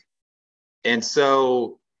big. And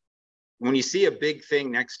so when you see a big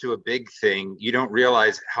thing next to a big thing, you don't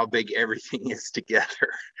realize how big everything is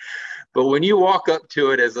together. But when you walk up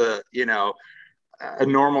to it as a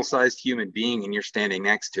normal sized human being, and you're standing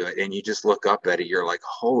next to it and you just look up at it, you're like,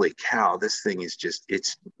 holy cow, this thing is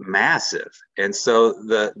it's massive. And so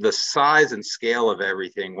the size and scale of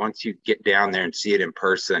everything, once you get down there and see it in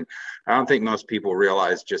person, I don't think most people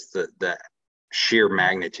realize just the sheer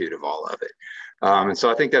magnitude of all of it. And so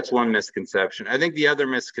I think that's one misconception. I think the other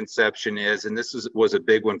misconception is, and this was a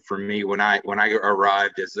big one for me when I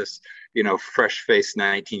arrived as this, fresh-faced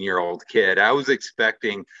 19-year-old kid. I was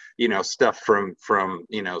expecting, stuff from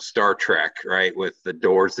Star Trek, right, with the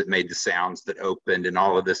doors that made the sounds that opened and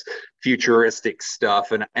all of this futuristic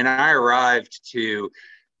stuff. And I arrived to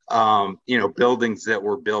buildings that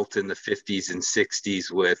were built in the 50s and 60s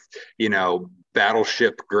with,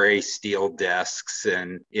 battleship gray steel desks,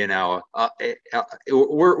 and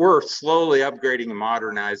we're slowly upgrading and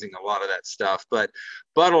modernizing a lot of that stuff, but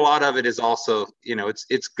a lot of it is also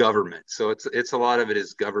it's government, so it's a lot of it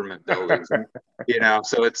is government buildings.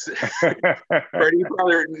 So it's Freddie, you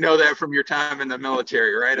probably know that from your time in the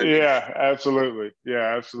military, right? Yeah, absolutely.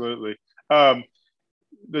 The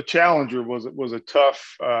Challenger was a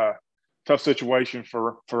tough situation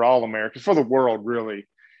for all Americans, for the world, really.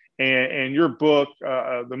 And your book,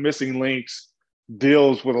 The Missing Links,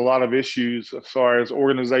 deals with a lot of issues as far as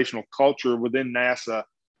organizational culture within NASA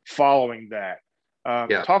following that.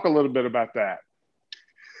 Talk a little bit about that.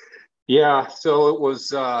 Yeah, so it was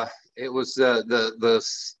the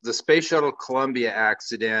Space Shuttle Columbia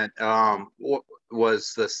accident.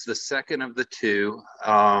 was the second of the two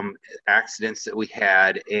accidents that we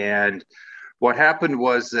had. And what happened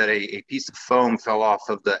was that a piece of foam fell off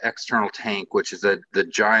of the external tank, which is the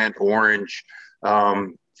giant orange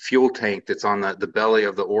fuel tank that's on the belly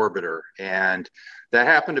of the orbiter. And that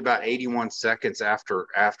happened about 81 seconds after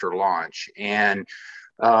launch. And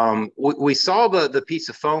we saw the piece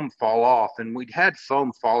of foam fall off, and we'd had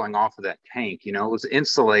foam falling off of that tank. You know, it was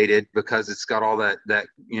insulated because it's got all that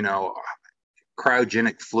you know,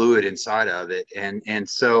 cryogenic fluid inside of it. And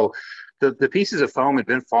so the pieces of foam had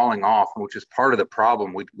been falling off, which is part of the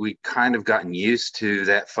problem. We kind of gotten used to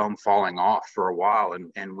that foam falling off for a while,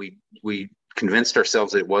 and we convinced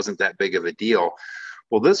ourselves that it wasn't that big of a deal.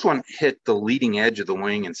 Well, this one hit the leading edge of the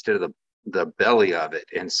wing instead of the belly of it.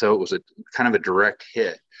 And so it was a kind of a direct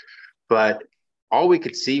hit, but all we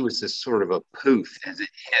could see was this sort of a poof as it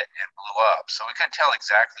hit and blew up. So we couldn't tell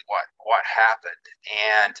exactly what happened.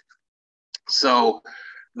 And so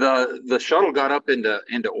the shuttle got up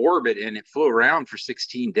into orbit, and it flew around for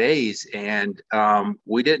 16 days. And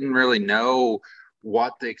we didn't really know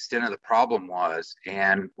what the extent of the problem was.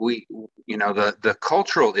 And we, you know, the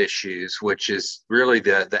cultural issues, which is really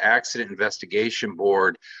the Accident Investigation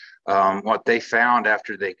Board, what they found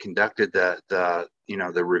after they conducted the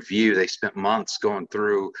review, they spent months going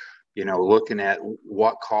through, you know, looking at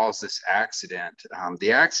what caused this accident.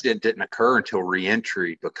 The accident didn't occur until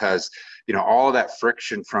reentry, because, you know, all of that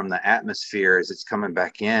friction from the atmosphere as it's coming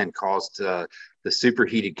back in caused the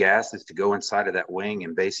superheated gases to go inside of that wing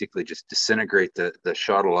and basically just disintegrate the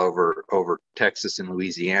shuttle over Texas and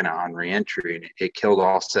Louisiana on reentry. And it killed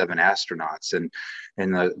all 7 astronauts. And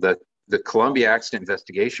the Columbia Accident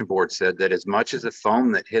Investigation Board said that as much as the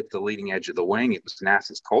foam that hit the leading edge of the wing, it was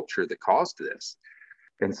NASA's culture that caused this.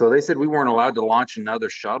 And so they said we weren't allowed to launch another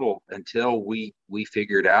shuttle until we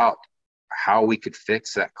figured out how we could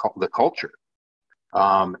fix the culture.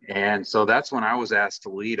 And so that's when I was asked to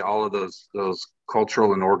lead all of those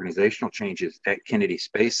cultural and organizational changes at Kennedy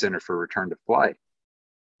Space Center for return to flight.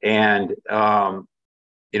 And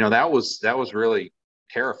you know, that was really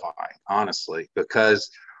terrifying, honestly,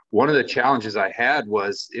 because one of the challenges I had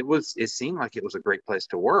was it seemed like it was a great place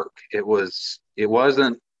to work. It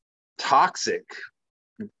wasn't toxic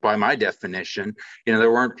by my definition. You know,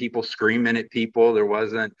 there weren't people screaming at people. There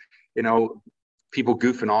wasn't, you know, people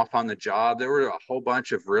goofing off on the job. There were a whole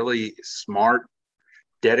bunch of really smart,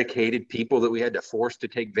 dedicated people that we had to force to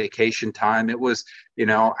take vacation time. It was, you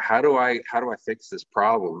know, how do I fix this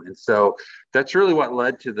problem? And so that's really what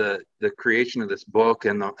led to the creation of this book,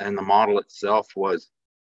 and the model itself was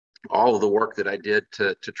all of the work that I did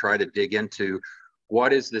to try to dig into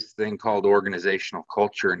what is this thing called organizational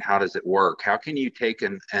culture and how does it work? How can you take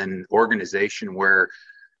an organization where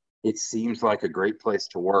it seems like a great place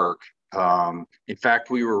to work? In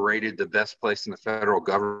fact, we were rated the best place in the federal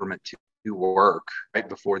government to work right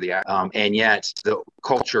before the and yet the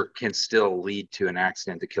culture can still lead to an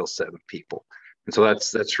accident that kills 7 people. And so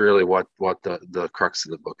that's really what the crux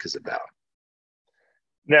of the book is about.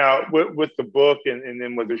 Now, with the book and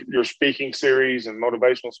then with your speaking series and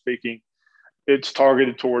motivational speaking, it's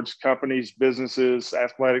targeted towards companies, businesses,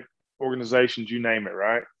 athletic organizations, you name it,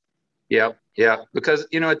 right? Yeah. Because,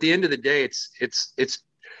 you know, at the end of the day,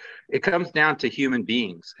 it comes down to human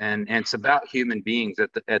beings, and it's about human beings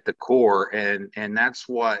at the core, and that's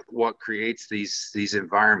what creates these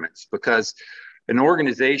environments. Because an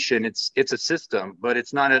organization, it's a system, but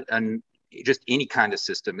it's not just any kind of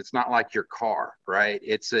system. It's not like your car, right?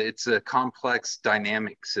 It's a complex,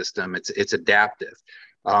 dynamic system. It's adaptive.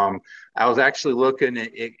 I was actually looking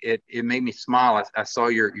at it. It made me smile. I saw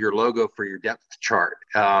your logo for your depth chart.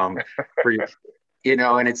 For your, you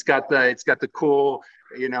know, and it's got the cool,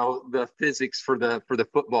 you know, the physics for the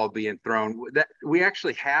football being thrown. That we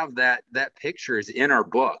actually have that picture is in our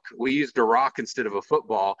book. We used a rock instead of a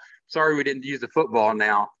football. Sorry, we didn't use a football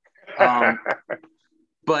now.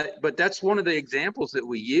 But that's one of the examples that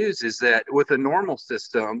we use, is that with a normal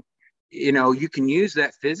system, you know, you can use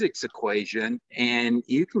that physics equation and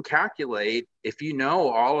you can calculate, if you know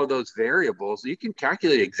all of those variables, you can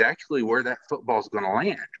calculate exactly where that football is going to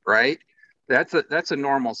land, right? That's a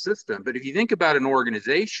normal system. But if you think about an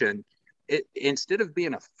organization, instead of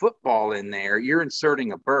being a football in there, you're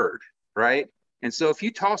inserting a bird, right? And so if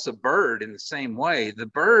you toss a bird in the same way, the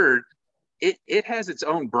bird, it has its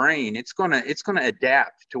own brain. It's gonna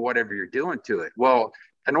adapt to whatever you're doing to it. Well,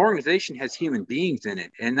 an organization has human beings in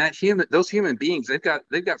it, and those human beings, they've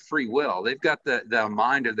got free will. They've got the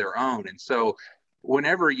mind of their own. And so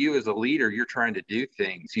whenever you as a leader, you're trying to do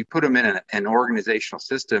things, you put them in an organizational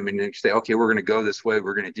system and you say, okay, we're going to go this way.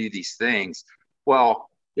 We're going to do these things. Well,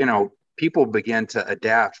 you know, people begin to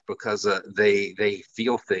adapt because they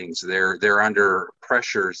feel things. They're under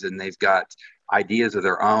pressures, and they've got ideas of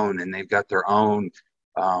their own, and they've got their own,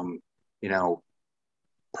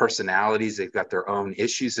 personalities. They've got their own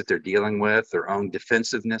issues that they're dealing with. Their own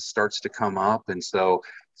defensiveness starts to come up, and so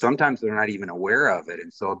sometimes they're not even aware of it.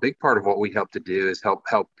 And so a big part of what we help to do is help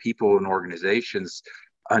people and organizations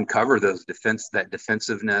uncover that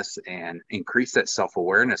defensiveness and increase that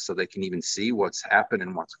self-awareness so they can even see what's happening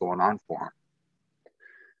and what's going on for them.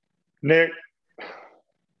 Nick,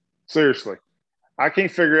 seriously, I can't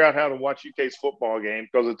figure out how to watch UK's football game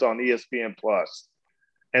because it's on ESPN Plus,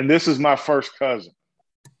 and this is my first cousin.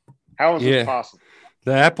 How is this possible?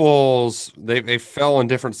 The apples, they fell on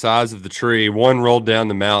different sides of the tree. One rolled down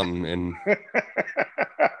the mountain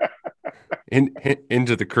and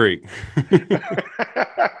into the creek.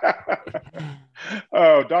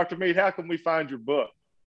 Oh, Dr. Mead, how can we find your book?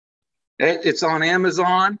 It's on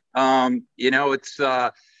Amazon.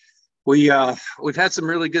 We've had some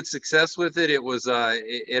really good success with it. It was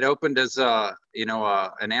it opened as an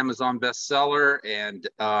Amazon bestseller, and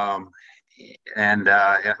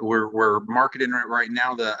we're marketing it right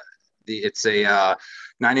now. It's a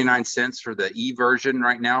 99 cents for the e-version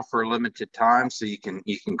right now for a limited time, so you can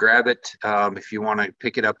grab it if you want to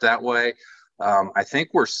pick it up that way. I think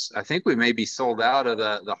we may be sold out of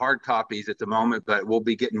the hard copies at the moment, but we'll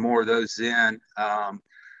be getting more of those in.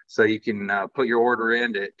 So you can put your order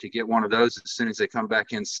in to get one of those as soon as they come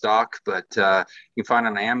back in stock. But you can find it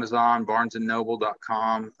on Amazon,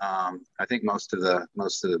 BarnesandNoble.com. I think most of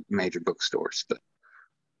the major bookstores. But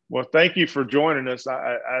well, thank you for joining us.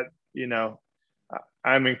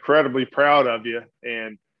 I'm incredibly proud of you,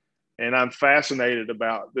 and I'm fascinated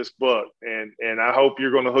about this book, and I hope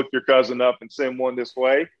you're going to hook your cousin up and send one this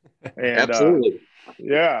way. And absolutely,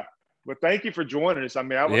 yeah. But thank you for joining us. I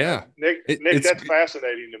mean, Nick, that's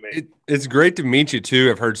fascinating to me. It's great to meet you too.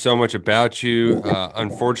 I've heard so much about you.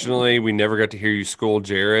 Unfortunately, we never got to hear you school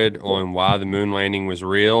Jared on why the moon landing was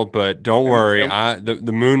real. But don't worry,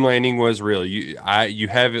 the moon landing was real. You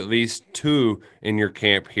have at least 2 in your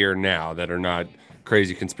camp here now that are not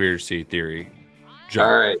crazy conspiracy theory.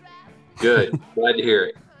 All right, good. Glad to hear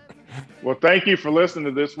it. Well, thank you for listening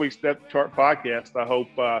to this week's Depth Chart podcast.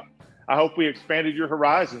 I hope we expanded your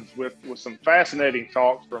horizons with some fascinating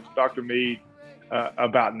talks from Dr. Mead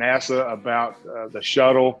about NASA, about the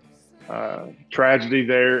shuttle tragedy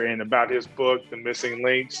there, and about his book, The Missing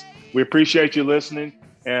Links. We appreciate you listening,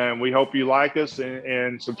 and we hope you like us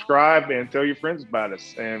and subscribe and tell your friends about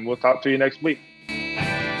us. And we'll talk to you next week.